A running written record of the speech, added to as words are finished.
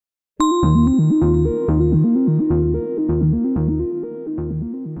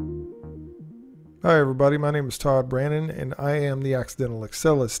Hi everybody, my name is Todd Brannon and I am the Accidental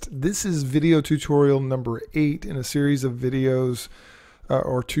Excelist. This is video tutorial number 8 in a series of videos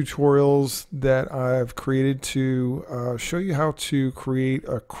or tutorials that I've created to show you how to create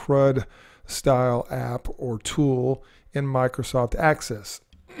a CRUD style app or tool in Microsoft Access.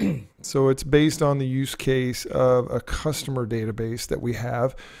 So it's based on the use case of a customer database that we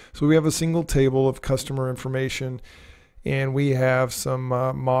have. So we have a single table of customer information, and we have some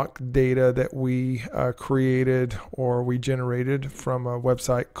mock data that we created or we generated from a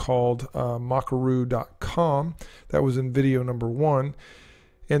website called mockaroo.com. That was in video number 1.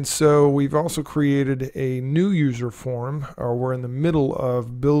 And so we've also created a new user form, or we're in the middle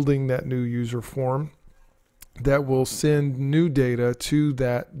of building that new user form that will send new data to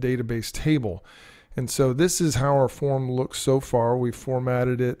that database table. And so this is how our form looks so far. We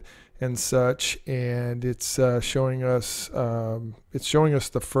formatted it and such, and it's showing us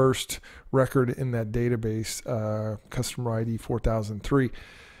the first record in that database, customer ID 4003.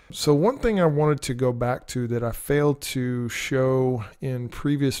 So one thing I wanted to go back to that I failed to show in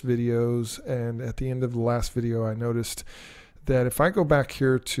previous videos, and at the end of the last video I noticed that if I go back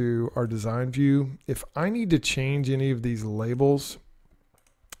here to our design view, if I need to change any of these labels,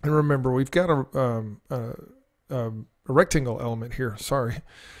 and remember we've got a rectangle element here, sorry.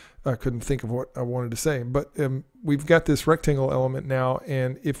 I couldn't think of what I wanted to say, but we've got this rectangle element now,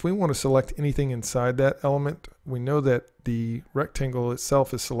 and if we want to select anything inside that element, we know that the rectangle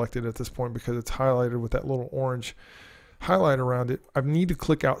itself is selected at this point because it's highlighted with that little orange highlight around it. I need to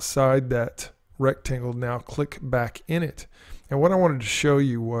click outside that rectangle now, click back in it. And what I wanted to show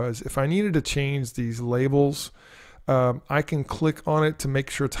you was if I needed to change these labels, I can click on it to make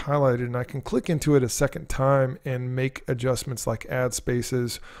sure it's highlighted, and I can click into it a second time and make adjustments like add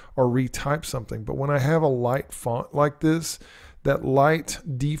spaces or retype something. But when I have a light font like this, that light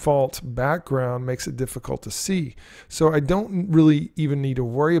default background makes it difficult to see. So I don't really even need to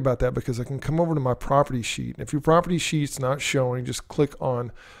worry about that because I can come over to my property sheet. And if your property sheet's not showing, just click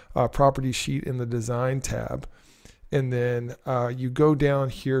on property sheet in the design tab. And then you go down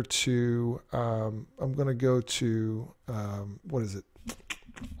here to, I'm going to go to, what is it?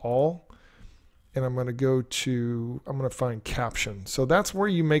 All. And I'm going to find caption. So that's where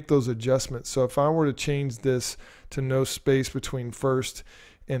you make those adjustments. So if I were to change this to no space between first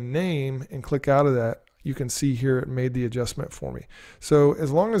and name and click out of that, you can see here it made the adjustment for me. So as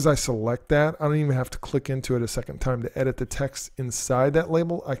long as I select that, I don't even have to click into it a second time to edit the text inside that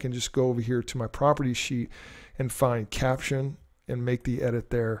label. I can just go over here to my property sheet and find caption and make the edit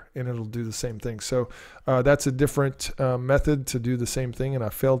there, and it'll do the same thing. So that's a different method to do the same thing, and I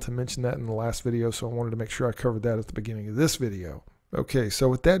failed to mention that in the last video, so I wanted to make sure I covered that at the beginning of this video. Okay, so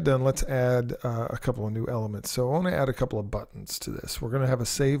with that done, let's add a couple of new elements. So I want to add a couple of buttons to this. We're going to have a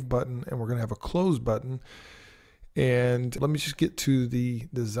save button and we're going to have a close button. And let me just get to the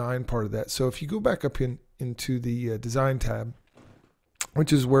design part of that. So if you go back up into the design tab,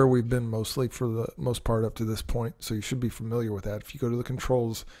 which is where we've been mostly for the most part up to this point, so you should be familiar with that. If you go to the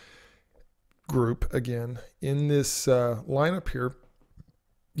controls group again, in this lineup here,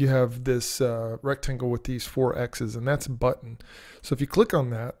 you have this rectangle with these 4 X's, and that's button. So if you click on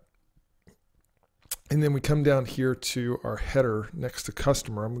that, and then we come down here to our header next to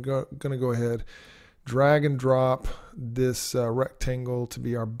customer, I'm going to go ahead, drag and drop this rectangle to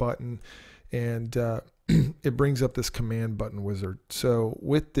be our button, and it brings up this command button wizard. So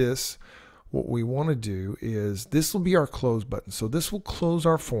with this, what we want to do is this will be our close button. So this will close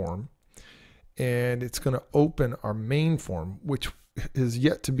our form, and it's going to open our main form, which is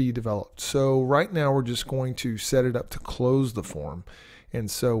yet to be developed. So right now we're just going to set it up to close the form.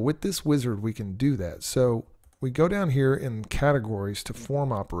 And so with this wizard we can do that. So we go down here in categories to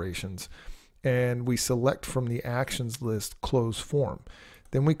form operations, and we select from the actions list close form.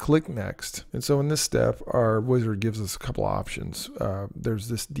 Then we click next. And so in this step, our wizard gives us a couple of options. There's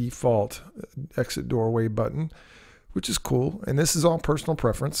this default exit doorway button, which is cool. And this is all personal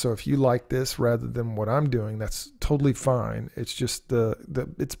preference. So if you like this rather than what I'm doing, that's totally fine. It's just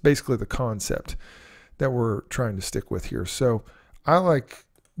it's basically the concept that we're trying to stick with here. So I like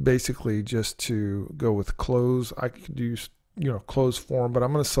basically just to go with close. I could use, close form, but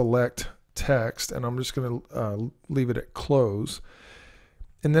I'm going to select text and I'm just going to leave it at close.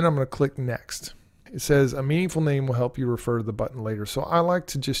 And then I'm going to click next. It says a meaningful name will help you refer to the button later. So I like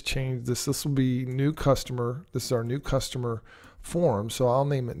to just change this. This will be new customer. This is our new customer form. So I'll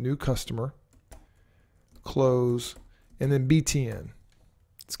name it new customer, close, and then BTN.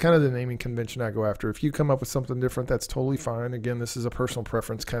 It's kind of the naming convention I go after. If you come up with something different, that's totally fine. Again, this is a personal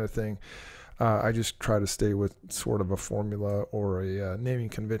preference kind of thing. I just try to stay with sort of a formula or a naming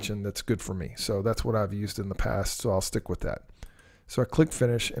convention that's good for me. So that's what I've used in the past, so I'll stick with that. So I click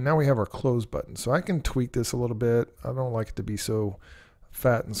finish, and now we have our close button. So I can tweak this a little bit. I don't like it to be so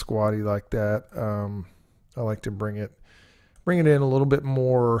fat and squatty like that. I like to bring it in a little bit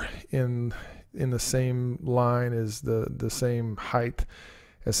more in the same line as the same height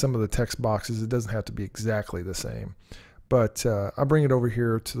as some of the text boxes. It doesn't have to be exactly the same, but I bring it over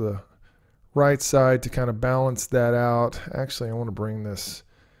here to the right side to kind of balance that out. Actually, I want to bring this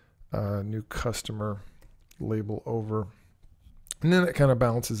new customer label over, and then it kind of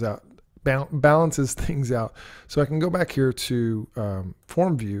balances things out. So I can go back here to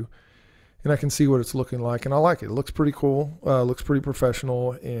form view, and I can see what it's looking like, and I like it. It looks pretty cool, looks pretty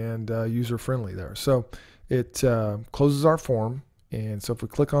professional and user friendly there. So it closes our form, and so if we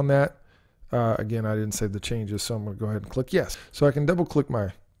click on that, again, I didn't save the changes, so I'm going to go ahead and click yes. So I can double click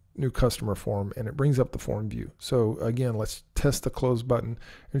my new customer form, and it brings up the form view. So again, let's test the close button,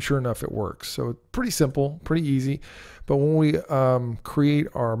 and sure enough, it works. So pretty simple, pretty easy. But when we create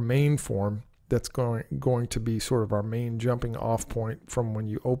our main form, that's going to be sort of our main jumping off point from when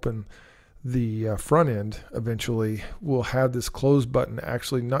you open the front end. Eventually, we'll have this close button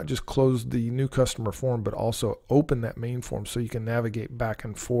actually not just close the new customer form, but also open that main form, so you can navigate back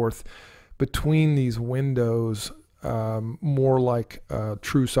and forth between these windows, more like a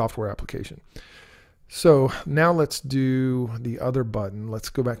true software application. So now let's do the other button. Let's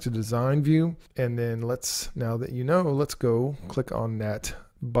go back to design view, and then now that you know, let's go click on that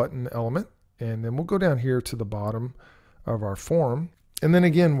button element, and then we'll go down here to the bottom of our form. And then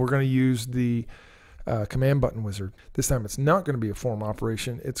again, we're going to use the command button wizard. This time it's not going to be a form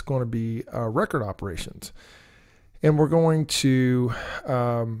operation, it's going to be record operations. And we're going to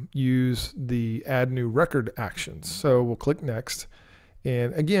use the add new record actions. So we'll click next.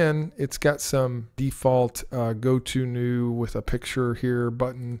 And again, it's got some default go to new with a picture here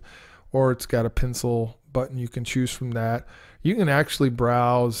button, or it's got a pencil button. You can choose from that. You can actually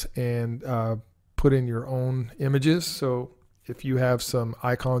browse and put in your own images. So if you have some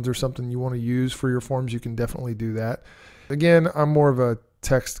icons or something you want to use for your forms, you can definitely do that. Again, I'm more of a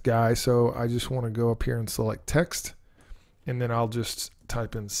text guy, so I just want to go up here and select text, and then I'll just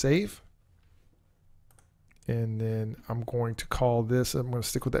type in save. And then I'm going to call this, I'm going to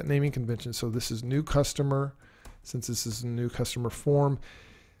stick with that naming convention. So this is new customer. Since this is a new customer form,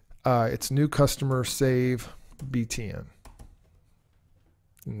 it's new customer save BTN.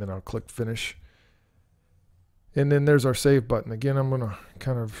 And then I'll click finish. And then there's our save button. Again, I'm going to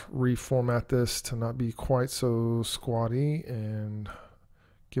kind of reformat this to not be quite so squatty and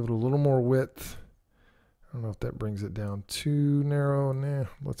give it a little more width. I don't know if that brings it down too narrow. Nah,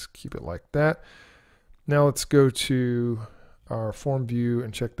 let's keep it like that. Now let's go to our form view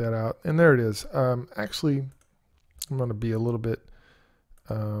and check that out. And there it is. Actually, I'm going to be a little bit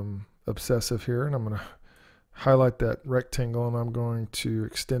obsessive here, and I'm going to highlight that rectangle, and I'm going to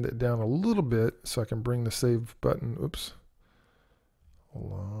extend it down a little bit so I can bring the save button. Oops.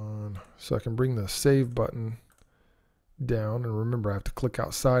 Hold on. So I can bring the save button down, and remember I have to click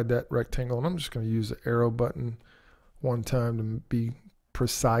outside that rectangle, and I'm just going to use the arrow button one time to be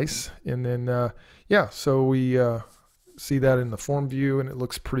precise. And then yeah, so we see that in the form view, and it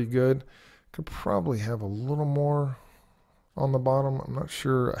looks pretty good. Could probably have a little more on the bottom. I'm not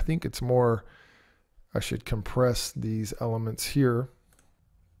sure. I think it's more, I should compress these elements here.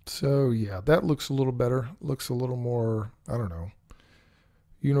 So yeah, that looks a little better. Looks a little more, I don't know,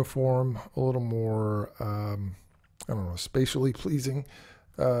 uniform, a little more I don't know, spatially pleasing.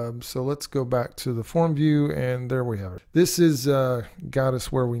 So let's go back to the form view, and there we have it. This is got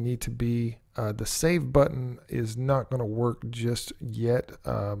us where we need to be. The save button is not going to work just yet.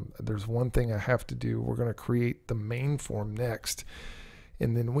 There's one thing I have to do. We're going to create the main form next,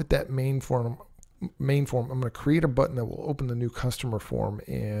 and then with that main form, I'm going to create a button that will open the new customer form,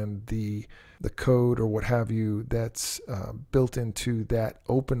 and the code or what have you that's built into that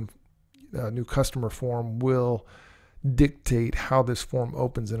open new customer form will dictate how this form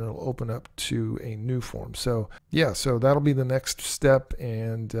opens, and it'll open up to a new form. So yeah, so that'll be the next step,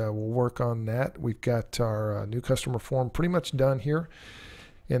 and we'll work on that. We've got our new customer form pretty much done here,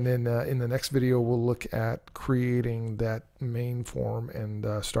 and then in the next video we'll look at creating that main form and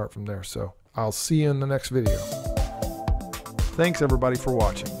start from there. So I'll see you in the next video. Thanks everybody for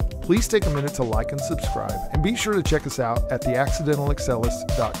watching. Please take a minute to like and subscribe, and be sure to check us out at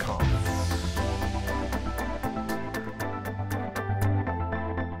theaccidentalexcellist.com.